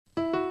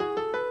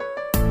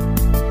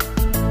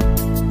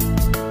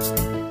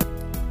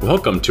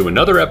Welcome to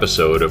another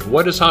episode of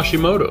What is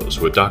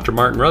Hashimoto's with Dr.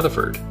 Martin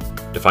Rutherford.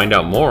 To find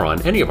out more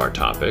on any of our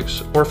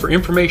topics, or for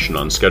information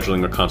on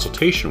scheduling a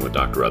consultation with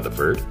Dr.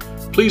 Rutherford,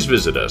 please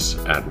visit us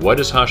at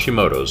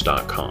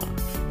whatishashimoto's.com.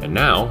 And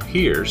now,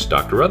 here's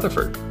Dr.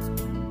 Rutherford.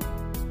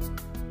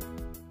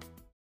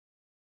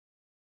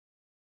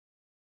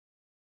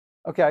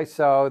 Okay,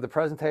 so the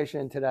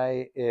presentation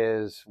today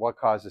is what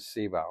causes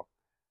SIBO.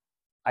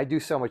 I do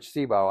so much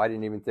SIBO, I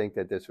didn't even think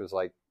that this was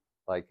like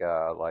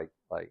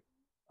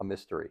a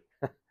mystery,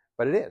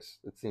 but it is.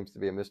 It seems to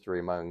be a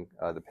mystery among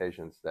the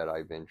patients that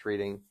I've been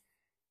treating,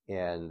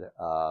 and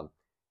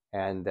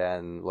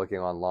then looking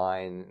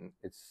online,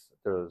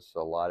 there's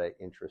a lot of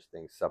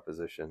interesting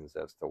suppositions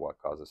as to what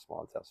causes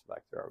small intestinal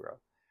bacterial growth.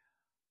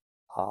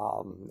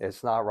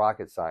 It's not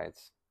rocket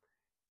science.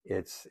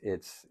 It's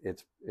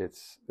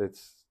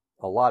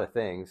a lot of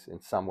things in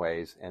some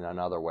ways, and in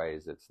other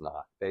ways it's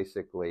not.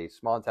 Basically,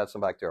 small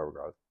intestinal bacterial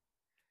growth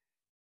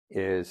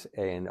is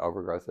an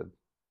overgrowth of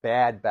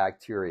bad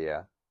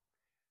bacteria,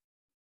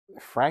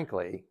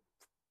 frankly,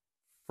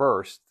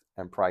 first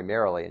and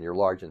primarily in your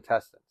large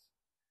intestines.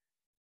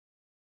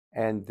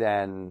 And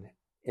then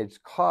it's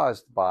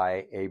caused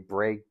by a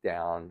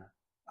breakdown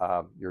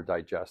of your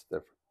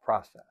digestive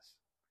process.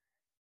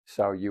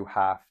 So you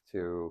have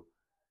to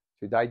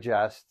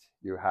digest,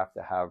 you have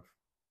to have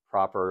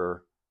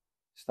proper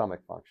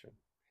stomach function.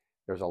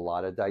 There's a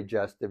lot of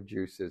digestive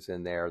juices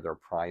in there. Their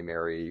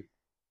primary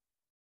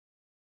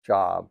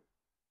job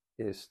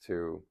is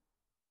to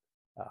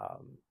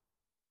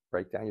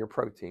break down your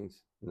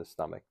proteins in the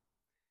stomach,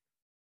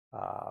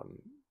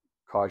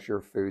 cause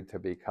your food to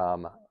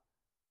become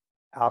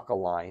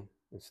alkaline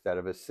instead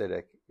of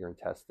acidic. Your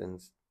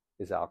intestines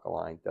is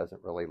alkaline,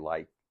 doesn't really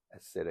like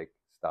acidic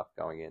stuff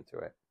going into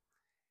it.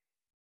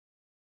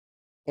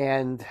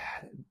 And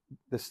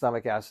the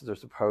stomach acids are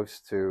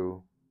supposed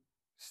to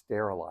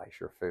sterilize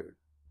your food.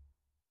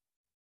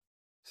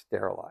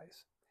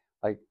 Sterilize.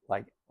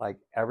 Like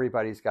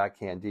everybody's got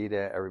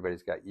candida,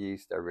 everybody's got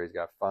yeast, everybody's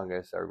got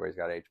fungus, everybody's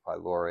got H.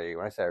 pylori.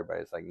 When I say everybody,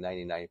 it's like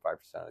 90-95%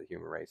 of the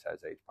human race has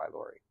H.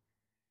 pylori.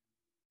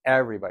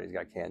 Everybody's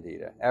got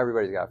candida,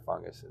 everybody's got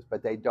funguses,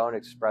 but they don't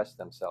express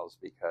themselves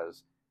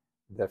because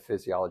the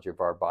physiology of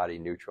our body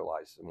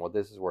neutralizes them. Well,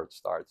 this is where it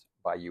starts,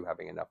 by you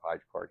having enough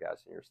hydrochloric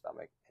acid in your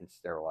stomach and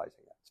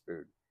sterilizing that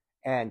food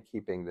and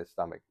keeping the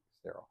stomach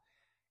sterile.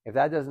 If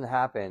that doesn't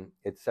happen,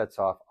 it sets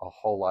off a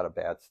whole lot of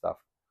bad stuff.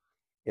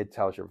 It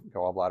tells your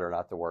gallbladder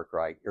not to work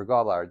right. Your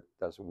gallbladder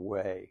does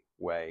way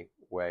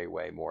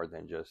more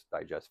than just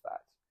digest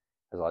fats.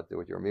 It has a lot to do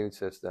with your immune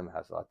system,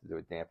 has a lot to do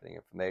with dampening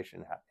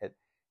inflammation. It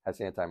has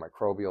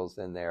antimicrobials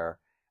in there.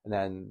 And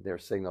then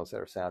there's signals that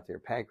are sent out to your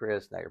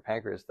pancreas. Now your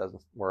pancreas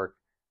doesn't work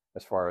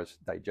as far as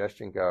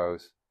digestion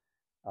goes.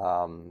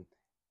 And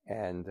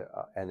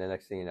the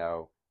next thing you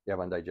know, you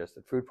have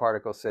undigested food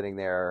particles sitting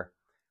there.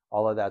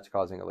 All of that's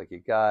causing a leaky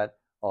gut.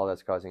 All of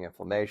that's causing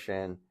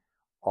inflammation.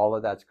 All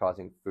of that's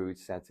causing food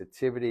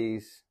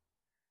sensitivities.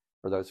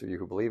 For those of you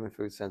who believe in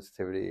food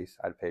sensitivities,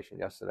 I had a patient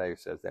yesterday who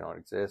says they don't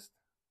exist.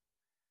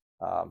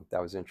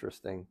 That was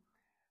interesting.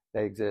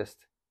 They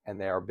exist, and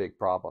they are a big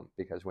problem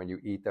because when you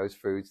eat those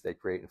foods, they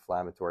create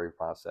inflammatory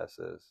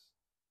processes.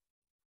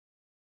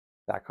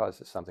 That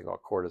causes something called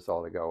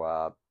cortisol to go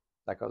up.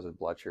 That causes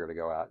blood sugar to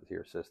go out into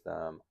your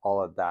system.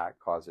 All of that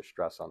causes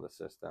stress on the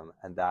system,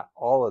 and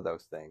all of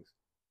those things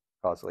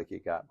cause leaky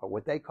gut. But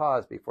what they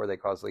cause before they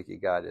cause leaky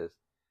gut is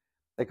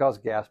they cause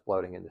gas,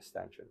 bloating, and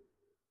distension.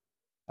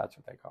 That's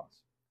what they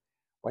cause.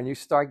 When you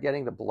start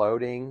getting the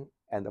bloating,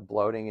 and the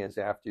bloating is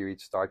after you eat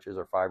starches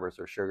or fibers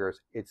or sugars,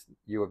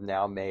 you have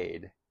now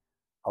made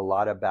a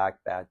lot of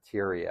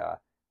bacteria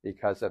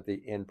because of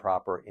the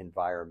improper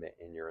environment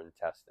in your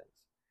intestines.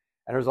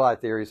 And there's a lot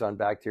of theories on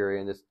bacteria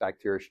and this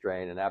bacteria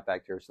strain and that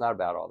bacteria. It's not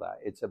about all that.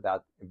 It's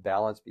about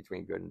balance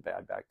between good and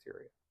bad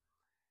bacteria.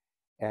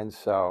 And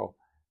so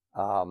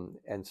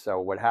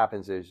what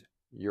happens is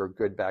your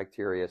good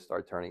bacteria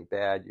start turning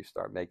bad. You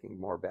start making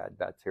more bad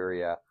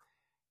bacteria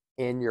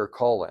in your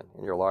colon,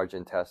 in your large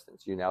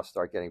intestines. You now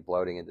start getting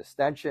bloating and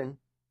distension.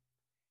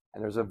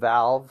 And there's a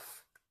valve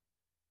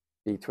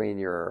between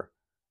your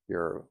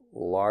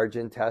large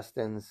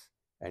intestines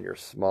and your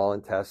small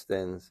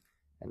intestines.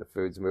 And the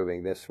food's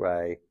moving this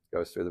way,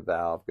 goes through the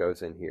valve,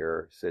 goes in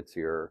here, sits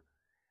here.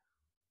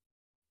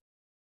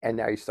 And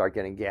now you start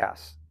getting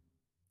gas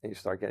and you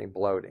start getting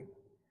bloating.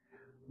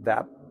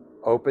 That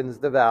opens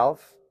the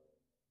valve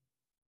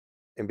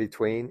in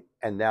between,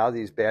 and now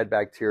these bad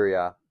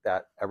bacteria,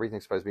 that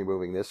everything's supposed to be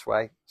moving this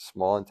way,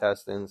 small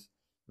intestines,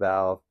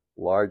 valve,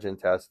 large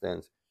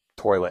intestines,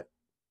 toilet.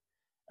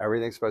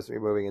 Everything's supposed to be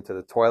moving into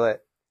the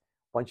toilet.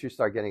 Once you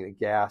start getting the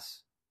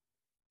gas,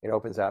 it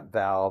opens that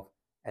valve,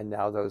 and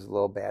now those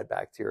little bad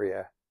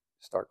bacteria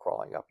start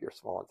crawling up your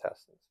small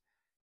intestines.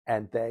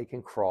 And they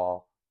can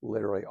crawl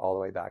literally all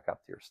the way back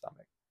up to your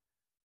stomach.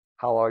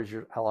 How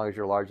long is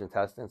your large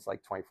intestine? It's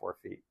like 24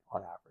 feet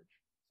on average,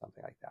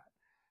 something like that.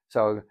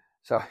 So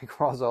it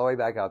crawls all the way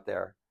back up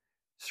there,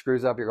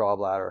 screws up your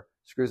gallbladder,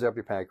 screws up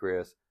your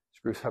pancreas,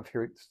 screws up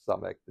your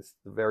stomach. This is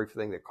the very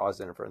thing that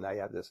caused it. And now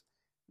you have this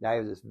Now you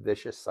have this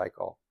vicious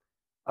cycle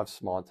of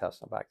small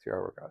intestinal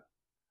bacterial overgrowth.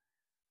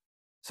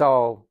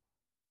 So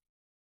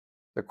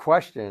the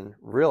question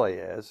really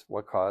is,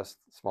 what caused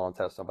small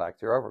intestinal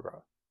bacterial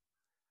overgrowth?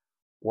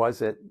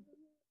 Was it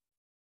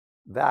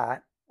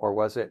that, or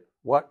was it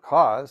what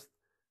caused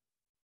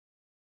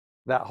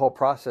that whole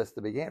process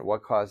to begin?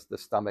 What caused the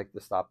stomach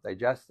to stop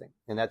digesting?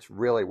 And that's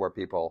really where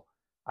people,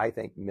 I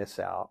think, miss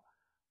out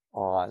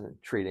on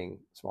treating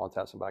small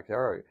intestinal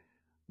bacteria.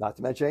 Not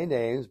to mention any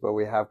names, but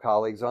we have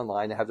colleagues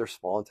online that have their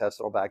small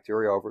intestinal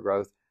bacterial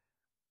overgrowth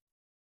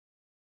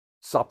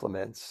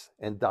supplements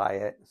and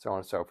diet, so on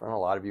and so forth. And a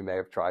lot of you may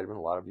have tried them, and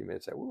a lot of you may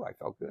have said, "Ooh, I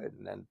felt good."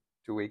 And then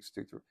 2 weeks,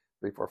 3,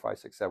 4, 5,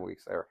 6, 7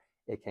 weeks later,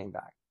 it came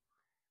back.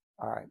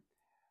 All right.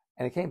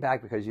 And it came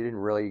back because you didn't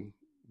really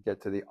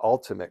get to the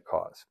ultimate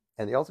cause.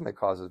 And the ultimate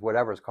cause is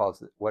whatever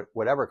caused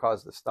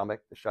the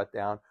stomach to shut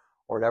down,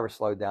 or whatever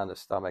slowed down the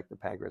stomach, the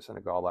pancreas, and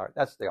the gallbladder.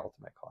 That's the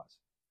ultimate cause.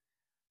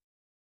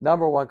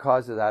 Number one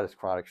cause of that is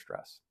chronic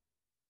stress.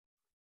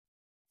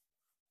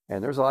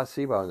 And there's a lot of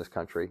SIBO in this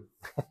country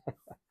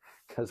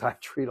because I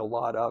treat a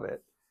lot of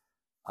it.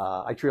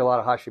 I treat a lot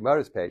of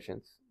Hashimoto's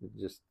patients.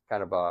 Just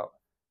kind of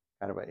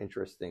an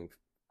interesting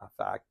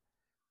fact.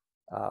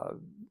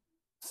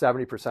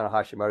 70% of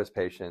Hashimoto's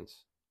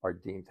patients are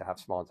deemed to have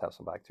small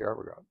intestinal bacterial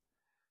overgrowth.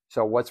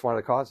 So what's one of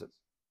the causes?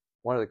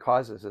 One of the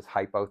causes is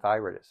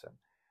hypothyroidism.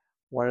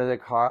 One of the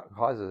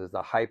causes is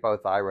the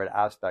hypothyroid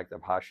aspect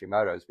of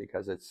Hashimoto's,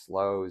 because it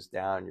slows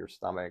down your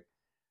stomach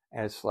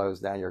and it slows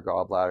down your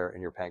gallbladder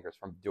and your pancreas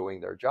from doing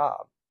their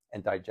job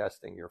and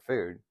digesting your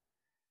food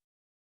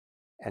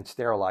and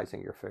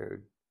sterilizing your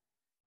food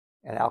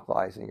and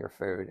alkalizing your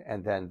food.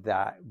 And then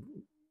that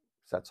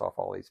sets off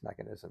all these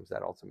mechanisms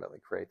that ultimately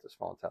create the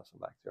small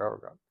intestinal bacterial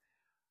overgrowth.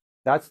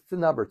 That's the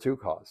number two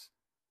cause.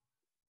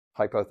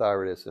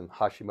 Hypothyroidism,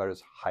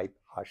 Hashimoto's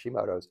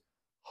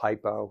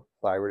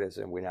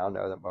hypothyroidism. We now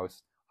know that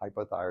most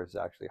hypothyroidism is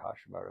actually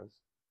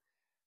Hashimoto's.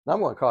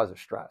 Number one cause is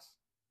stress.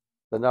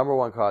 The number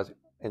one cause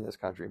in this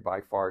country by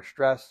far is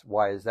stress.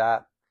 Why is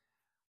that?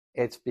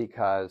 It's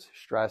because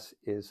stress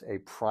is a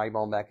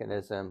primal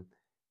mechanism.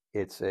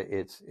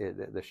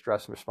 The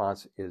stress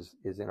response is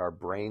in our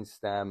brain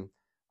stem.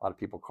 A lot of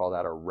people call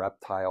that a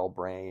reptile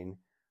brain,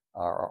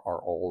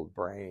 our old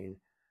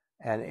brain.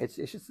 And it's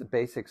just a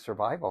basic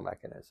survival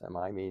mechanism.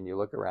 I mean, you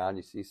look around,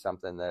 you see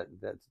something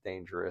that's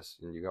dangerous,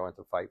 and you go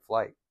into fight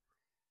flight.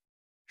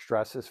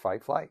 Stress is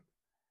fight flight.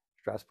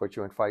 Stress puts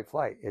you in fight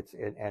flight.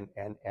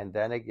 And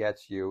then it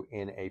gets you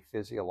in a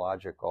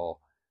physiological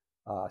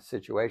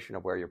situation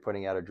of where you're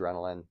putting out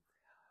adrenaline,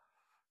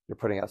 you're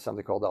putting out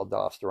something called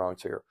aldosterone,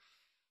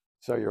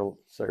 so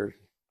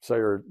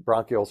your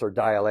bronchioles are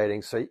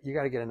dilating. So you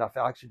got to get enough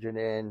oxygen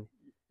in.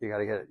 You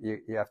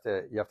have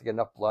to get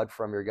enough blood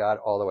from your gut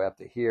all the way up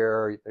to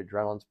here. The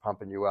adrenaline's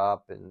pumping you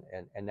up, and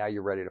now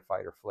you're ready to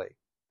fight or flee.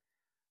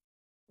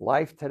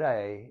 Life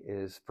today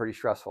is pretty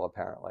stressful,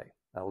 apparently,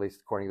 at least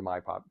according to my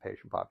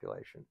patient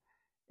population.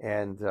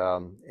 And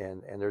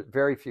there's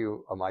very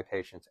few of my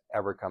patients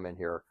ever come in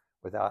here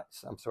without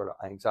some sort of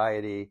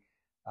anxiety.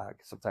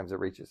 Sometimes it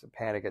reaches to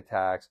panic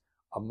attacks,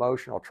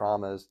 emotional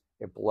traumas.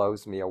 It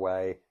blows me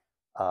away,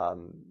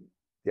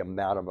 the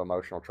amount of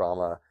emotional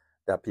trauma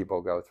that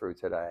people go through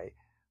today.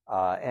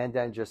 And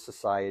then just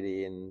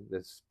society and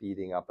the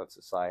speeding up of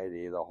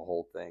society, the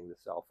whole thing, the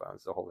cell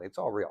phones, the whole thing. It's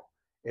all real.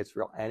 It's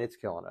real, and it's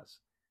killing us.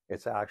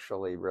 It's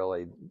actually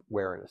really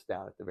wearing us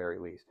down at the very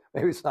least.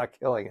 Maybe it's not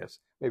killing us.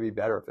 Maybe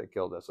better if it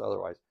killed us.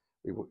 Otherwise,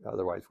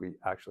 we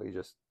actually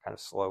just kind of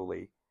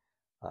slowly,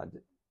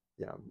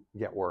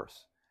 get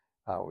worse.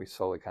 We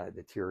slowly kind of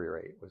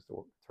deteriorate was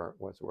the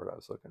word I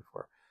was looking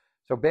for.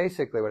 So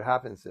basically what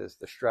happens is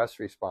the stress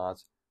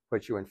response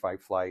puts you in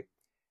fight flight.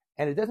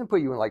 And it doesn't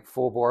put you in like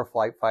full bore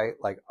fight,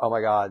 like, oh my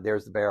God,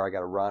 there's the bear, I got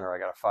to run or I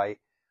got to fight.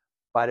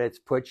 But it's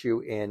put you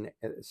in,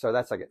 so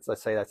that's like,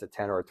 let's say that's a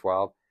 10 or a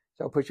 12.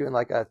 So it puts you in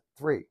like a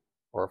 3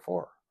 or a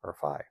 4 or a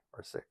 5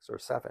 or 6 or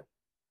 7.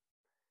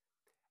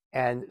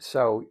 And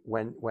so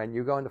when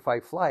you go into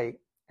fight flight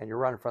and you're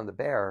running from the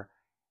bear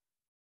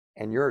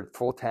and you're at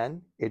full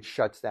 10, it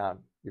shuts down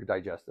your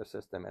digestive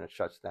system and it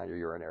shuts down your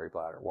urinary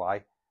bladder.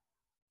 Why?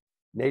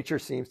 Nature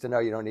seems to know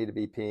you don't need to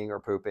be peeing or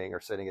pooping or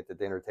sitting at the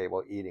dinner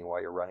table eating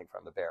while you're running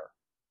from the bear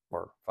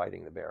or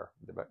fighting the bear,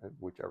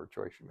 whichever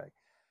choice you make.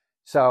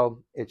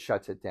 So it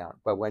shuts it down.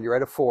 But when you're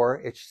at a 4,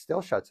 it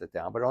still shuts it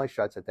down, but it only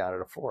shuts it down at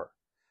a 4.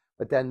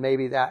 But then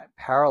maybe that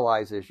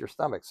paralyzes your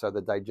stomach so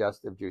the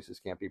digestive juices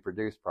can't be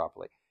produced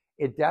properly.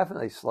 It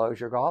definitely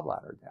slows your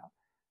gallbladder down.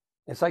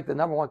 It's like the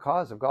number one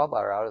cause of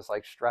gallbladder out is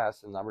like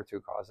stress, and number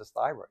 2 cause is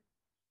thyroid.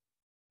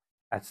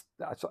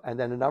 And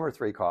then the number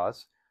 3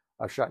 cause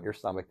of shutting your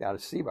stomach down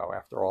is SIBO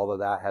after all of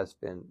that has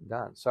been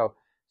done. So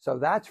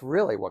that's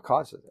really what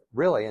causes it.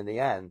 Really, in the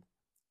end,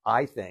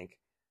 I think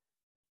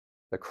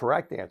the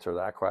correct answer to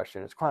that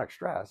question is chronic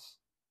stress.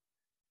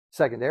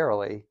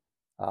 Secondarily,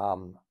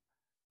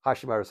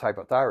 Hashimoto's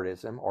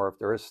hypothyroidism, or if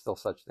there is still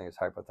such thing as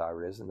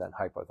hypothyroidism, then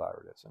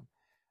hypothyroidism.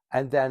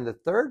 And then the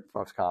third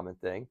most common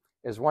thing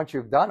is once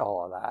you've done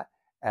all of that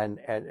And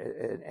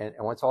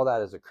once all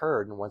that has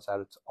occurred, and once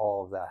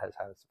all of that has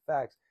had its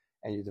effects,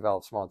 and you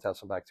develop small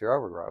intestinal bacterial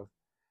overgrowth,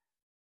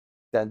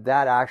 then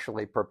that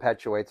actually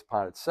perpetuates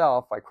upon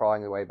itself by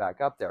crawling the way back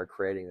up there,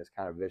 creating this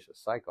kind of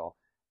vicious cycle,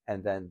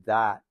 and then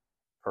that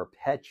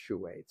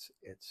perpetuates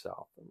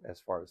itself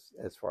as far as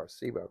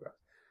SIBO goes.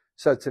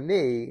 So to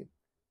me,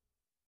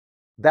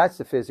 that's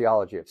the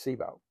physiology of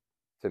SIBO.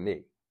 To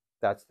me,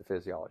 that's the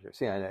physiology of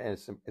SIBO, and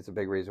it's a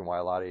big reason why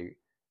a lot of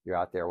you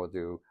out there will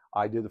do.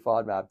 I do the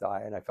FODMAP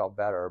diet and I felt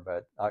better,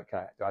 but do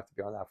I have to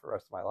be on that for the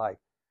rest of my life?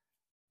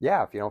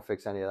 Yeah, if you don't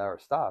fix any of that other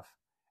stuff,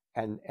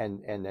 and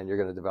then you're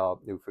going to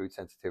develop new food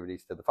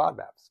sensitivities to the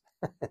FODMAPs.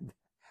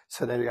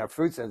 So then you got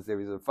food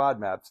sensitivities to the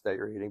FODMAPs that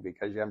you're eating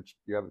because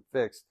you haven't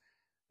fixed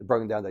the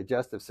broken down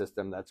digestive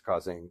system that's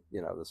causing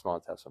the small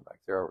intestinal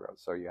bacterial overgrowth.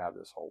 So you have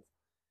this whole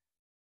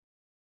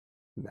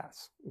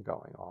mess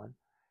going on,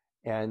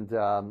 and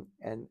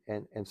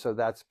so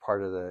that's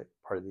part of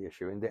the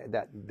issue. And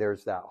that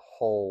there's that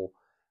whole.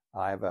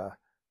 I have a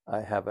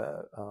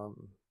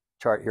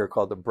chart here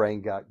called the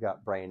brain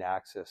gut brain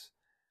axis,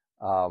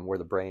 where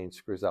the brain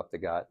screws up the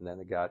gut, and then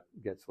the gut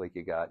gets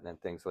leaky gut, and then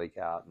things leak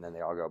out, and then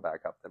they all go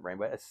back up the brain.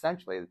 But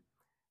essentially,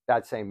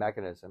 that same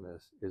mechanism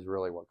is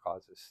really what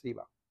causes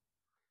SIBO.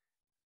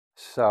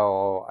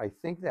 So I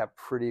think that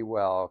pretty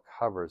well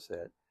covers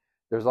it.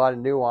 There's a lot of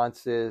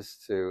nuances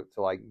to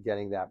like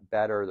getting that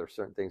better. There's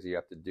certain things that you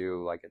have to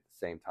do like at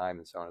the same time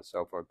and so on and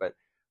so forth. But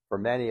for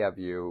many of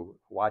you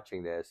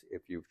watching this,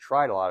 if you've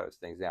tried a lot of those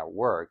things that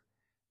work,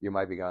 you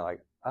might be going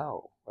like,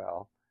 oh,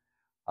 well,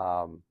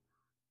 I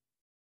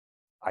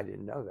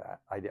didn't know that.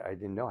 I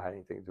didn't know it had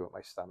anything to do with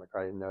my stomach.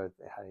 Or I didn't know it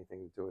had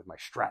anything to do with my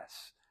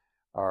stress.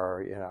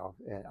 Or,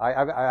 and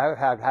I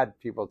have had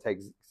people I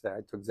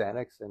took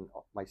Xanax and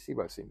my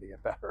SIBO seemed to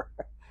get better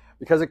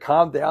because it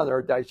calmed down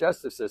their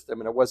digestive system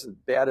and it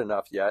wasn't bad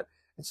enough yet.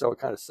 And so it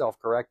kind of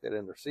self-corrected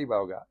and their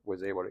SIBO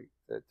was able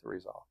to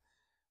resolve.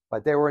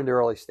 But they were in the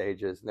early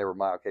stages and they were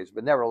mild cases.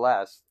 But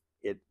nevertheless,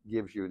 it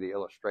gives you the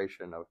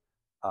illustration of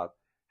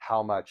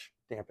how much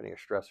dampening a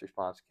stress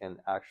response can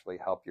actually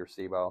help your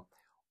SIBO.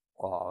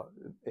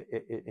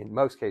 In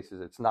most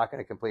cases, it's not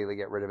going to completely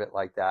get rid of it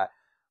like that.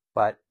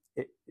 But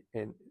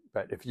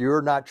if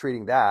you're not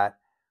treating that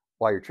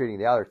while you're treating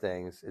the other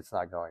things, it's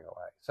not going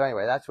away. So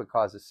anyway, that's what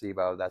causes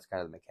SIBO. That's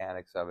kind of the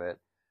mechanics of it.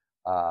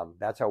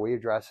 That's how we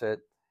address it.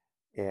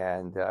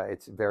 And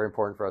it's very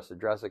important for us to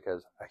address it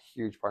because a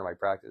huge part of my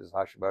practice is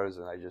Hashimoto's,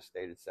 and I just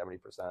stated 70%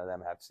 of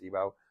them have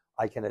SIBO.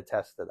 I can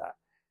attest to that.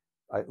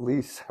 At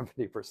least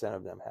 70%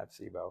 of them have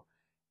SIBO,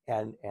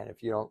 and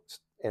if you don't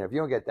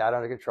get that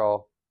under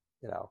control,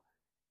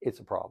 it's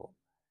a problem.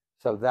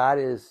 So that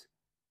is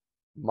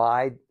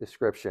my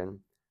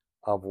description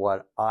of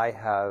what I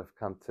have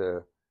come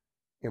to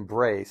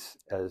embrace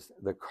as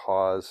the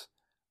cause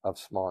of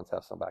small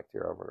intestinal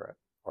bacterial overgrowth,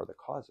 or the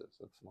causes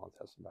of small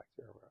intestinal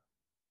bacterial overgrowth.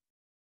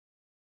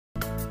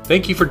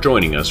 Thank you for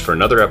joining us for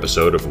another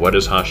episode of What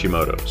is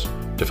Hashimoto's?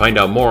 To find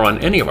out more on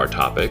any of our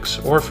topics,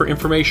 or for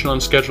information on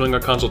scheduling a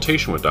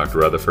consultation with Dr.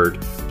 Rutherford,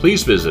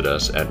 please visit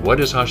us at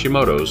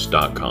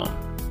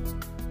whatishashimotos.com.